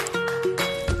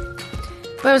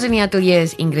By ons in die atelier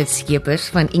is Ingrid Scheepers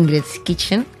van Ingrid's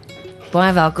Kitchen.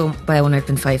 Baie welkom by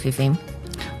 100.5 FM.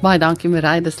 Baie dankie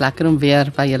Marie, dis lekker om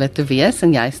weer by julle te wees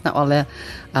en jy's nou al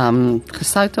 'n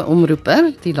gesoute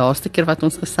omroeper. Die laaste keer wat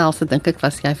ons gesels het, dink ek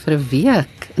was jy vir 'n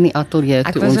week in die atelier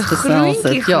toe ons gesels het.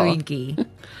 Ek was 'n groentjie.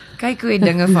 Kyk hoe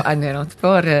dinge verander. Ons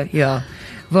paar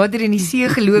water in die see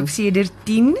geloop sedert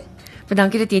 10. Maar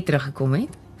dankie dat jy teruggekom het.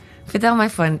 Vertel my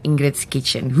van Ingrid's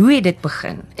Kitchen. Hoe het dit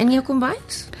begin? In jou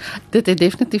kombuis? Dit het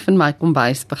definitief in my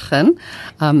kombuis begin.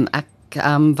 Ek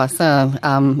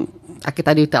het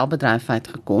uit die hotelbedryf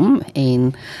uitgekom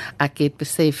en ek het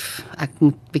besef ek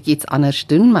moet bietjie iets anders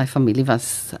doen. My familie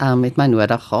was met my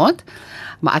nodig gehad,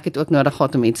 maar ek het ook nodig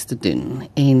gehad om iets te doen.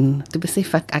 En toe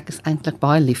besef ek is eintlik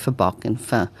baie lief vir bak en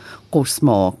vir kos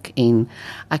maak en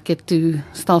ek het toe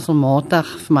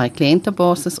stelselmatig vir my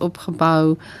kliëntebasis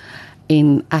opgebou.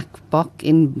 En ek bak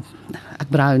en ek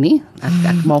brou nie.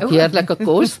 Ek maak heerlike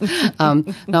kos.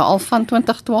 Nou al van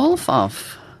 2012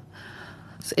 af.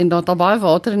 En daar het al baie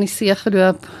water in die see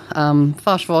geloop,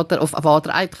 vars water of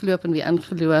water uitgeloop en weer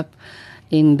ingeloop.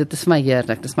 En dit is my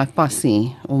heerlik, dit is my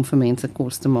passie om vir mense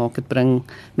kos te maak. Dit bring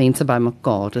mense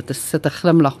bymekaar. Dit sit 'n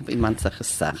glimlag op iemand se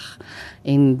gesig.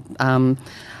 En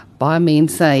baie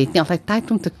mense het nie altyd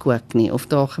tyd om te kook nie, of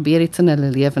daar gebeur iets in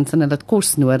hulle lewens en hulle het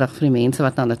kos nodig vir die mense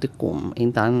wat na hulle toe kom,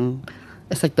 en dan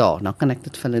is ek daar, dan kan ek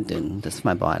dit vir hulle doen, dit is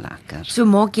my baie lekker. So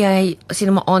maak jy, sê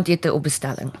nou maar aandete op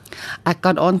bestelling? Ek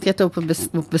kan aandete op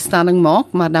bestelling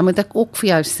maak, maar dan moet ek ook vir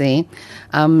jou sê,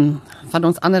 van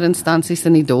ons ander instansies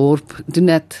in die dorp, doen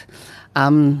dit,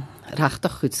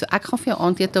 regtig goed. So ek gaan vir jou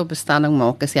aandete op bestelling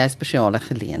maak as jy 'n spesiale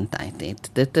geleentheid het.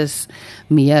 Dit is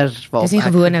meer waar dis nie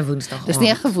gewone woensdag aand. Dis nie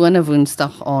 'n gewone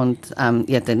woensdag aand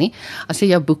ete nie. As jy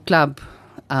jou boekklub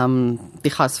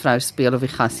die gasvrou speel of die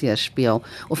gasheer speel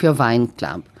of jou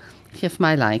wynklub, geef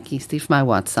my likeie, stuur my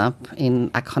WhatsApp en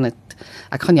ek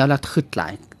gaan jou laat goed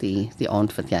lyk die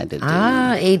aand wat jy dit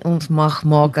doen. En ons mag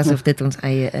maak asof dit ons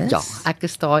eie is. Ja, ek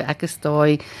is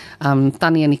daai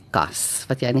tannie in die kas,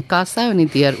 wat jy in die kas hou en die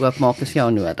deur oopmaak as jy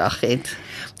haar nodig het.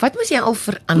 Wat moes jy al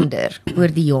verander oor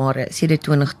die jare, sedert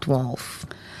 2012?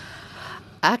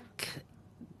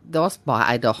 Daar's baie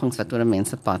uitdagings wat oor 'n mens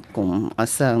se pad kom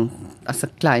as 'n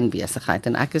klein besigheid,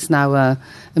 en ek is nou 'n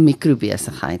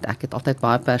mikrobesigheid. Ek het altyd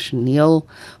baie personeel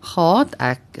gehad.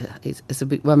 Ek is op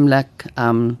die oomblik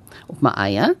op my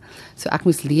eie. So ek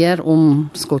moes leer om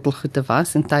skottelgoed te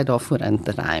was en tyd daarvoor in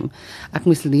te ruim. Ek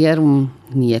moes leer om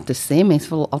nee te sê. Mense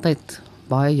wil altyd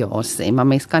baie ja sê, maar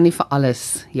mens kan nie vir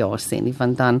alles ja sê nie,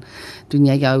 want dan doen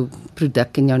jy jou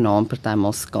produk en jou naam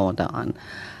partymal skade aan.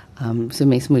 So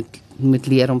mens moet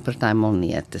leer om partymal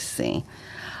nee te sê.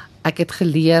 Ek het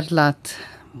geleer dat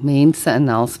mense in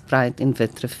Nelspruit en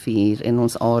Witrifuur in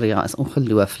ons area is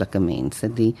ongelooflike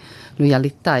mense. Die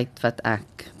lojaliteit wat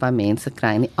ek by mense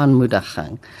kry en die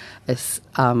aanmoediging is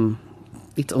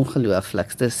iets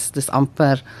ongeloofliks. Dis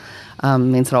amper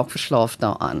mense raak verslaaf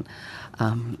daaraan.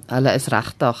 Hulle is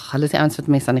regtig, hulle is die ouens wat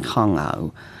mense aan die gang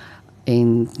hou.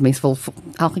 En mens wil,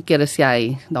 elke keer as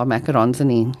jy daar macarons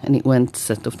in die oond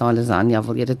sit, of daar lasagne,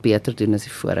 wil jy dit beter doen as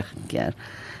die vorige keer.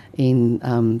 En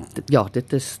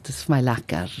dit is vir my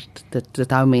lekker.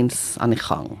 Dit hou mens aan die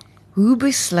gang. Hoe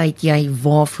besluit jy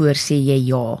waarvoor sê jy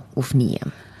ja of nee?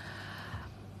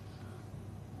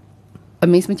 'n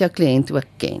mens met jou kliënt ook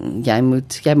ken. Jy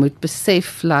moet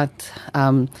besef dat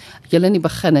julle in die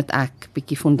begin het ek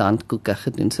bietjie fondantkoeke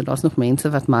gedoen. So daar's nog mense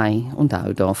wat my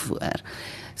onthou daarvoor.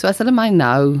 So as hulle my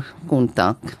nou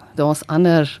kontak, daar's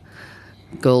ander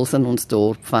girls in ons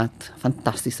dorp wat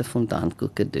fantastiese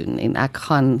fondantkoeke doen en ek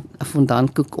gaan 'n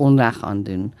fondantkoek onreg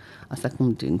aandoen as ek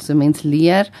hom doen. So mens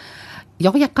leer,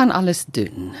 ja, jy kan alles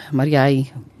doen, maar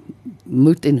jy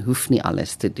moet en hoef nie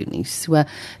alles te doen nie. So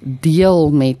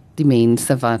deel met die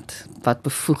mense wat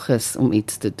bevoeg is om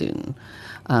iets te doen.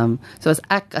 So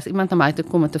as iemand na my toe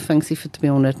kom met 'n funksie vir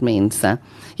 200 mense,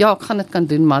 ja, ek gaan dit kan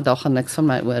doen, maar daar gaan niks van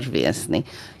my oor wees nie.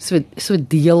 So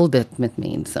deel dit met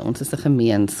mense. Ons is 'n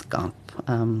gemeenskap.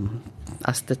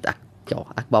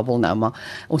 Ek babbel nou, maar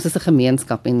ons is 'n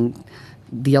gemeenskap en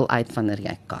deel uit wanneer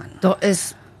jy kan. Daar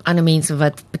is ander mense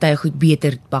wat baie goed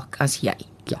beter bak as jy.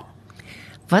 Ja.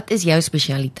 Wat is jou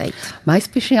spesialiteit? My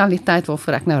spesialiteit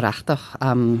waarvoor ek nou regtig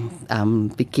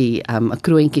bietjie 'n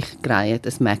kroontjie gekry het,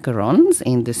 is macarons,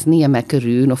 en dis nie 'n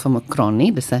macaroon of 'n macron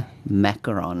nie, dis 'n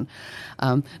macaron.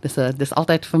 Dis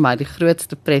altyd vir my die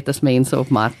grootste pret as mense op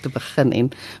mark te begin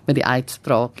en met die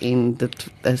uitspraak, en dit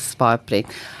is baie pret.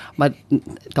 Maar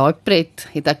daai pret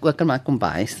het ek ook in my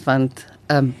kombuis, want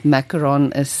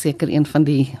macaron is seker een van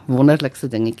die wonderlikste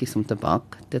dingetjies om te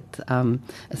bak. Dit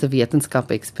is 'n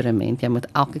wetenskap eksperiment. Jy moet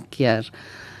elke keer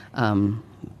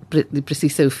die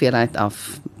presiese hoeveelheid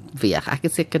afweeg. Ek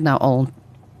het seker nou al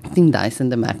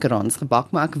 10.000 macarons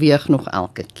gebak, maar ek weeg nog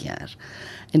elke keer.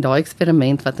 En daai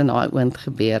eksperiment wat in daai oond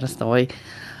gebeur, is daai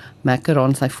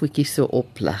macaron sy voetjies so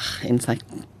oplig en sy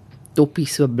doppie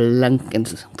so blink en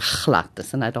glad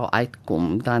is en hy daar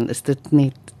uitkom, dan is dit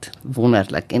net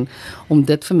wonderlik. En om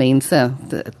dit vir mense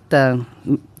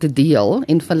te deel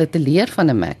en vir hulle te leer van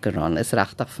 'n macaron is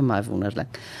regtig vir my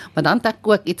wonderlik. Maar dan het ek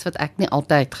ook iets wat ek nie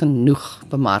altyd genoeg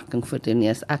bemarking vir doen nie,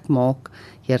 is ek maak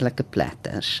heerlike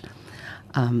platters.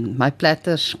 My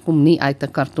platters kom nie uit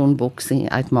 'n kartonboksie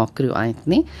uit makro uit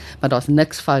nie, maar daar's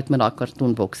niks fout met daai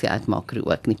kartonboksie uit makro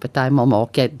ook nie. Partymal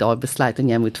maak jy daai besluit en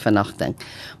jy moet vinnig dink.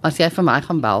 Maar as jy vir my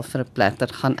gaan bel vir 'n platter,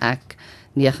 gaan ek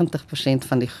 90%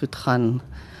 van die goed gaan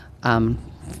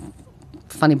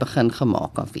van die begin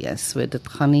gemaak af wees. So dit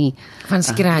gaan nie van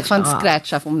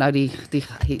scratch af om nou die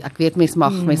ek weet mens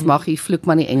mag hier vloek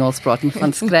maar nie Engels praat, maar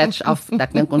van scratch af,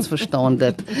 ek dink ons verstaan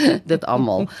dit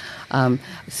almal.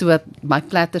 So my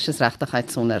platters is regtig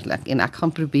uitsonderlik en ek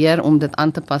gaan probeer om dit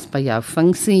aan te pas by jou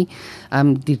funksie,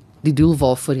 die doel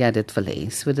waarvoor jy dit wil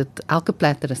hê. So elke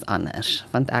platter is anders,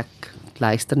 want ek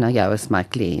luister na jou as my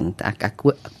kliënt. Ek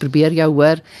probeer jou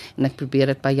hoor en ek probeer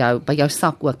dit by jou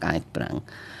sak ook uitbring.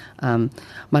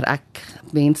 Maar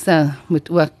mense moet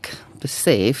ook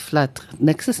besef dat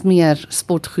niks is meer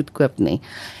spotgoedkoop nie.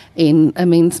 En 'n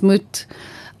mens moet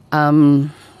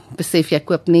besef jy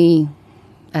koop nie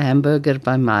 'n hamburger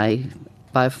by my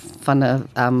van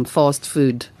 'n fast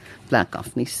food plek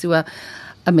af nie. So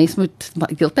 'n mens moet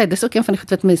deeltyd, dis ook een van die goed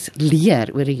wat mens leer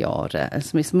oor die jare.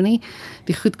 Mens moet nie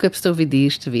die goedkoopste of die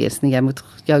duurste wees nie. Jy moet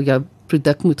jou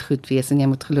produk moet goed wees en jy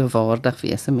moet geloofwaardig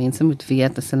wees. En mense moet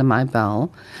weet as hulle my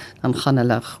bel, dan gaan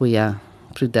hulle 'n goeie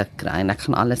produk kry en ek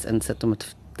gaan alles insit om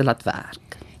dit te laat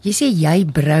werk. Jy sê jy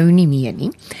brou nie meer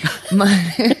nie.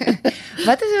 Maar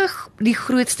wat is die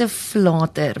grootste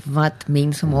flater wat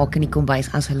mense maak in die kombuis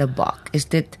as hulle bak? Is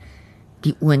dit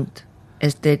die oond?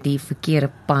 Is dit die verkeerde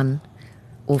pan?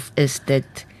 Of is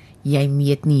dit, jy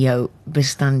meet nie jou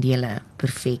bestanddele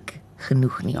perfek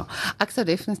genoeg nie? Ja, ek sou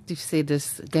definitief sê,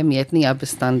 jy meet nie jou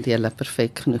bestanddele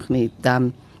perfek genoeg nie.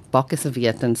 Dan bak is 'n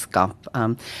wetenskap.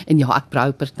 En ja, ek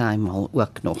brou partymal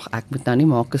ook nog. Ek moet nou nie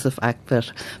maak asof ek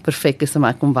perfek is in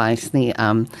my kombuis nie.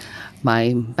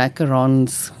 My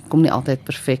macarons kom nie altyd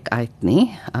perfek uit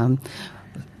nie.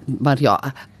 Maar ja,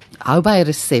 hou by 'n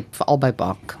resep, veral by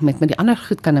bak. Met die ander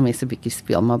goed kan 'n mens 'n bietjie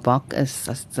speel, maar bak is,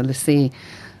 as hulle sê,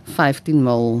 15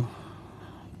 ml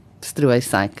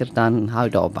strooisuiker, dan hou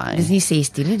daarby. Dis nie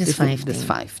 16 nie, dis 15. Dis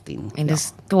 15. En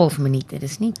dis 12 minute,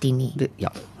 dis nie 10 nie.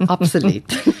 Ja,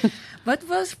 absoluut. Wat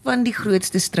was van die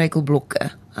grootste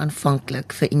struikelblokke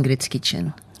aanvanklik vir Ingrid's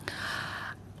Kitchen?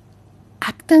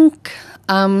 Ek dink,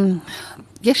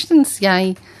 eerstens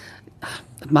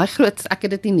ek het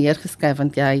dit nie neergeskryf,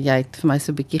 want jy het vir my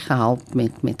so 'n bietjie gehelp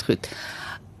met goed.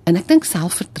 En ek dink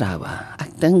selfvertroue.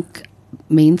 Ek dink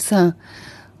mense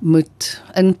moet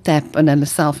intap in hulle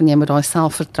self en jy moet daai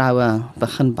selfvertroue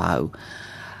begin bou.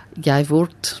 Jy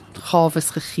word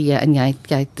gawes gegee en jy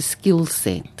het 'n skill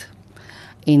set.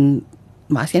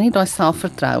 Maar as jy nie daai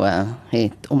selfvertroue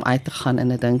het om uit te gaan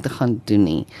en 'n ding te gaan doen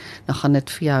nie, dan gaan dit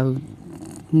vir jou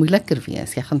moeiliker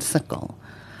wees. Jy gaan sukkel.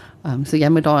 So jy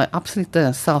moet daai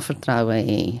absolute selfvertroue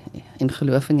hê en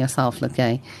geloof in jouself dat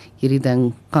jy hierdie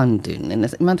ding kan doen. En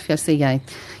as iemand vir jou sê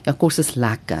jou kos is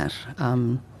lekker,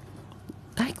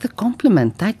 take the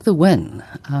compliment, take the win.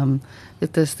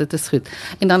 Dit is goed.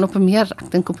 En dan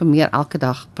ek dink op 'n meer elke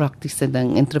dag praktiese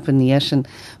ding, entrepreneurs en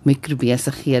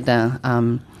mikrobesighede.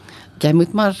 Jy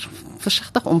moet maar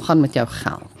versigtig omgaan met jou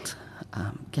geld.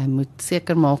 Jy moet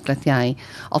seker maak dat jy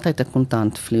altyd 'n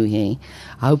kontantvloei hê.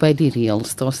 Hou by die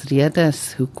reëls. Daar's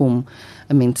redes hoekom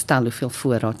 'n mens stel hoeveel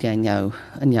voorraad jy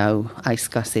in jou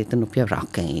yskas het en op jou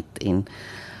rakke het. En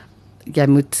jy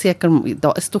moet seker,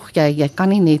 daar is tog jy kan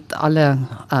nie net alle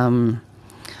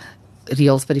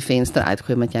reëls by die venster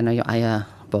uitgooi met jy nou jou eie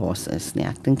baas is nie.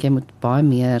 Ek dink jy moet baie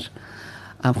meer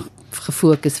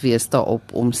gefokus wees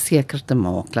daarop om seker te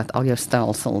maak dat al jou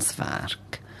stelsels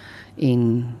werk.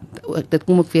 En dit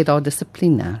kom ook weer daar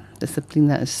dissipline.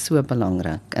 Dissipline is so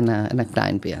belangrik in 'n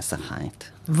klein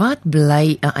besigheid. Wat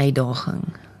bly 'n uitdaging?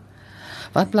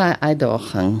 Wat bly 'n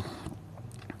uitdaging?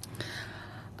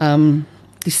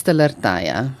 Die stiller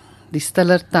tye. Die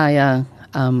stiller tye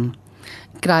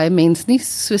kry mens nie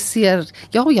so seer.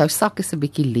 Ja, jou sak is 'n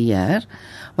bietjie leer,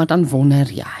 maar dan wonder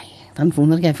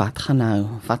jy wat gaan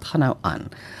nou aan.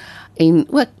 En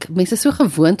ook, mense is so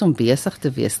gewoond om besig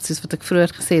te wees, soos wat ek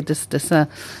vroeër gesê het,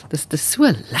 dis so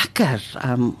lekker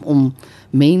om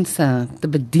mense te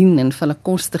bedien en vir hulle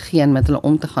kos te gee en met hulle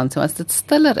om te gaan. So as dit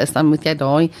stiller is, dan moet jy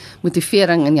daai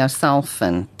motivering in jouself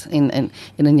vind en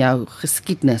in jou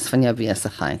geskiedenis van jou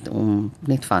besigheid om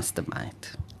net vas te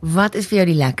byt. Wat is vir jou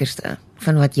die lekkerste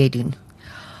van wat jy doen?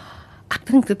 Ek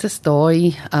dink dit is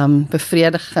daai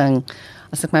bevrediging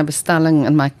as ek my bestelling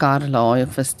in my kar laai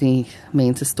of as die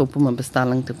mense stop om 'n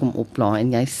bestelling te kom oplaai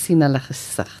en jy sien hulle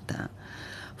gesigte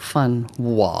van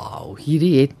wow,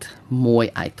 hierdie het mooi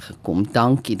uitgekom.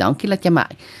 Dankie dat jy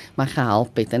my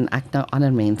gehelp het en ek nou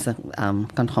ander mense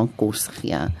kan gaan kos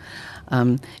gee.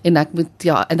 En ek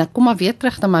kom maar weer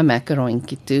terug na my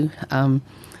macaroontjie toe.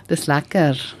 Dis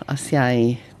lekker as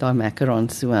jy daai macaron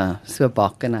so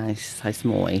bak en hy's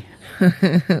mooi.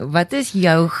 Wat is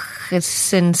jou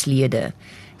gesinslede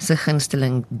se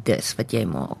gunsteling dis wat jy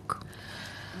maak?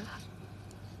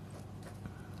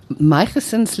 My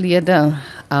gesinslede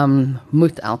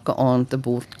moet elke aand 'n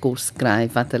bord kos kry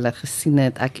wat hulle gesien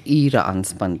het ek ure aan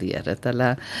spandeer het.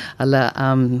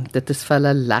 Dit is vir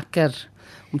hulle lekker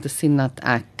om te sien dat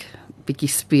ek bietjie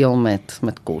speel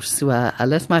met kos. So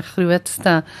hulle is my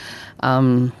grootste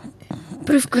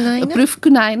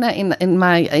proefkonijne en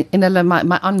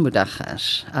my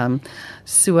aanmoedigers.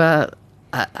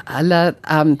 Hulle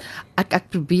ek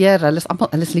probeer, hulle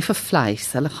is lief vir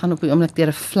vleis. Hulle gaan op die oomblik deur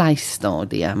 'n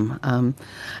vleisstadium.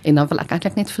 En dan wil ek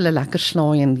eintlik net vir hulle lekker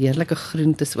slaai en heerlike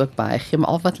groentes ook bygee, maar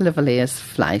al wat hulle wil hê is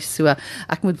vleis. So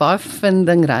ek moet baie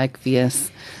vindingryk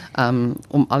wees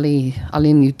om al die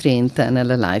nutriënte in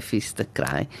hulle lyfies te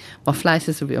kry. Maar vleis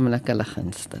is op die oomblik hulle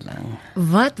gunsteling.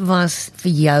 Wat was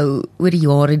vir jou oor die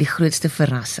jare die grootste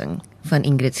verrassing van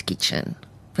Ingrid's Kitchen?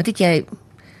 Wat het jy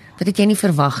nie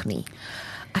verwag nie?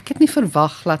 Ek het nie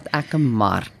verwag dat ek 'n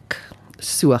mark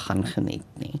so gaan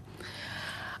geniet nie.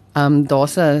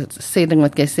 Daar's 'n sê ding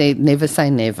wat jy sê, never say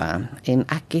never. En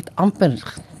ek het amper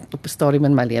op 'n stadium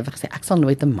in my lewe gesê, ek sal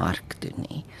nooit 'n mark doen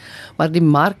nie. Maar die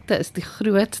markte is die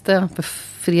grootste,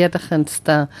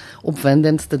 bevredigendste,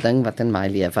 opwindendste ding wat in my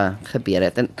lewe gebeur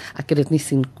het. En ek het dit nie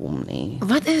sien kom nie.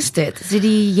 Wat is dit? Is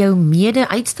dit jou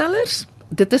mede-uitstallers?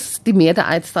 Dit is die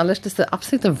mede-uitstallers, dit is 'n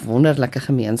absolute wonderlike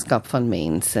gemeenskap van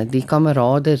mense, die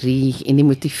kameraderie en die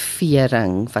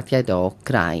motivering wat jy daar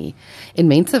kry. En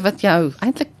mense wat jou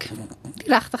eintlik nie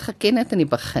regtig geken het in die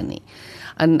begin nie.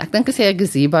 En ek dink as jy 'n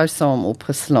gazebo saam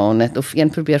opgeslaan het of een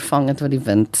probeer vang het wat die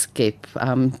wind skep,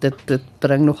 dit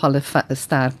bring nogal 'n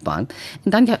sterk band.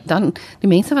 En dan die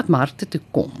mense wat markte toe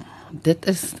kom. Dit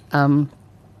is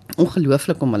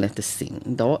ongelooflik om hulle te sien.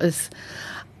 Daar is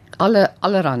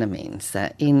allerhande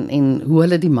mense en hoe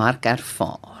hulle die mark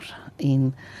ervaar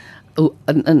en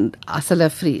as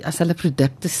hulle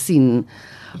produkte sien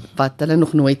wat hulle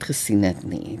nog nooit gesien het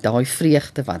nie, daai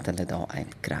vreugde wat hulle daar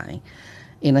uitkry.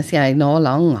 En as jy na 'n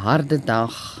lang harde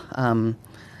dag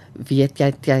weet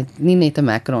jy nie net 'n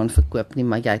macaron verkoop nie,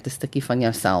 maar jy het 'n stukkie van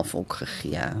jouself ook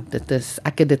gegee.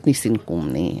 Ek het dit nie sien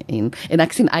kom nie en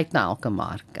ek sien uit na elke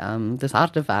mark. Dis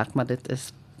harde werk, maar dit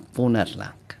is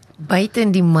wonderlik. Buite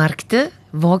in die markte,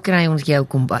 waar kry ons jou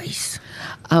kombuis?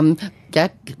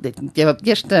 Die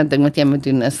eerste ding wat jy moet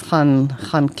doen is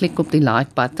gaan klik op die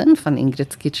like button van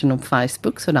Ingrid's Kitchen op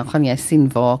Facebook, so dan gaan jy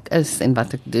sien waar ek is en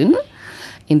wat ek doen.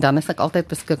 En dan is ek altyd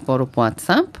beskikbaar op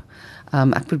WhatsApp.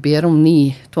 Ek probeer om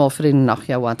nie 12 uur in die nag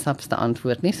jou WhatsApps te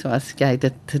antwoord nie, so as jy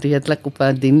dit redelik op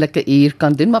 'n dienlike uur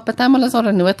kan doen, maar partymal is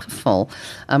daar 'n noodgeval.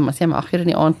 As jy my 8 uur in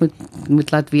die aand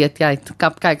moet laat weet jy het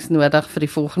cupcakes nodig vir die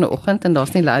volgende oggend en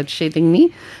daar's nie load shedding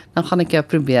nie, dan gaan ek jou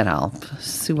probeer help.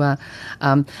 So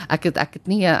ek het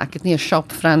nie 'n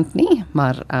shopfront nie,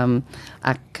 maar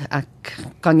ek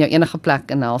kan jou enige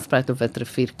plek in Helspruit of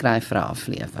Witrifuur kry vir 'n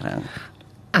aflewering.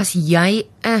 As jy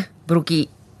 'n brokkie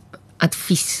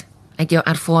advies uit jou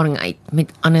ervaring uit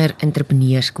met ander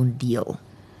entrepreneurs kon deel,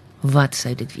 wat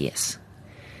sou dit wees?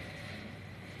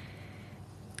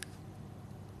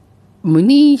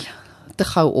 Moenie te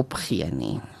gou opgee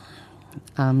nie.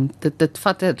 Dit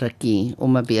vat 'n rukkie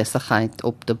om 'n besigheid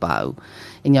op te bou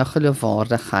en jou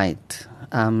geloofwaardigheid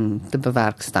te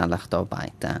bewerkstellig daar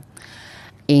buite.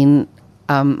 En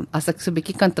as ek so 'n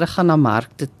bietjie kan teruggaan na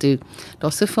markte toe,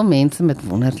 daar's soveel mense met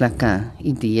wonderlike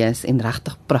idees en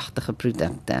regtig pragtige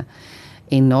produkte.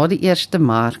 En na die eerste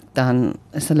mark, dan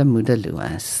is hulle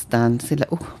moedeloos. Dan sê hulle,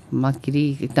 maar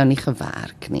hierdie het nou nie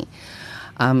gewerk nie.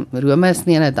 Rome is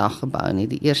nie in 'n dag gebou nie.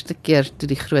 Die eerste keer toe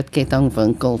die groot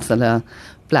kettingwinkels hulle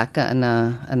plekke in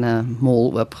 'n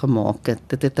mall oopgemaak het,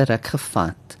 dit het 'n ruk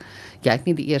gevat. Jy het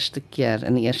nie die eerste keer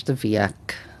in die eerste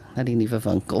week na die nuwe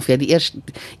winkel, of jy die eers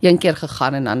een keer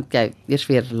gegaan en dan het jy eers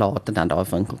weer later dan daai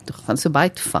winkel toe gegaan, so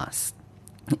byt vas.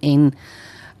 En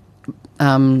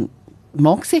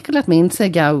maak seker dat mense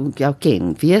jou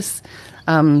ken, wees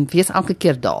elke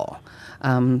keer daar,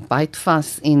 byt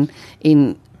vas en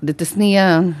dit is nie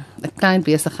 'n klein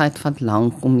besigheid van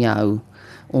lank om jy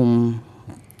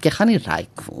gaan nie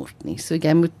ryk word nie, so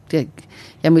jy moet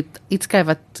iets kry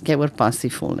wat jy oor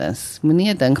passievol is,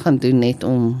 moenie 'n ding gaan doen net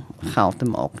om geld te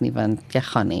maak nie, want jy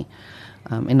gaan nie,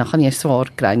 en dan gaan jy swaar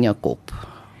kry in jou kop.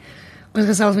 Ons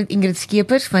gesels met Ingrid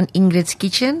Scheepers van Ingrid's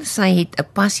Kitchen, sy het 'n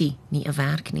passie, nie 'n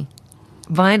werk nie.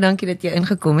 Baie dankie dat jy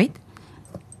ingekom het.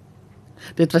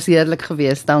 Dit was heerlik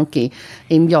geweest, dankie.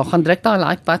 En ja, gaan druk daai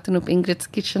like button op Ingrid's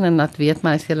Kitchen en laat weet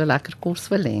my as jy lekker kos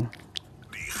wil hê.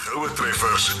 Die goue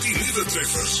treffers, die nuwe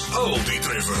treffers, al die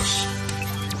treffers.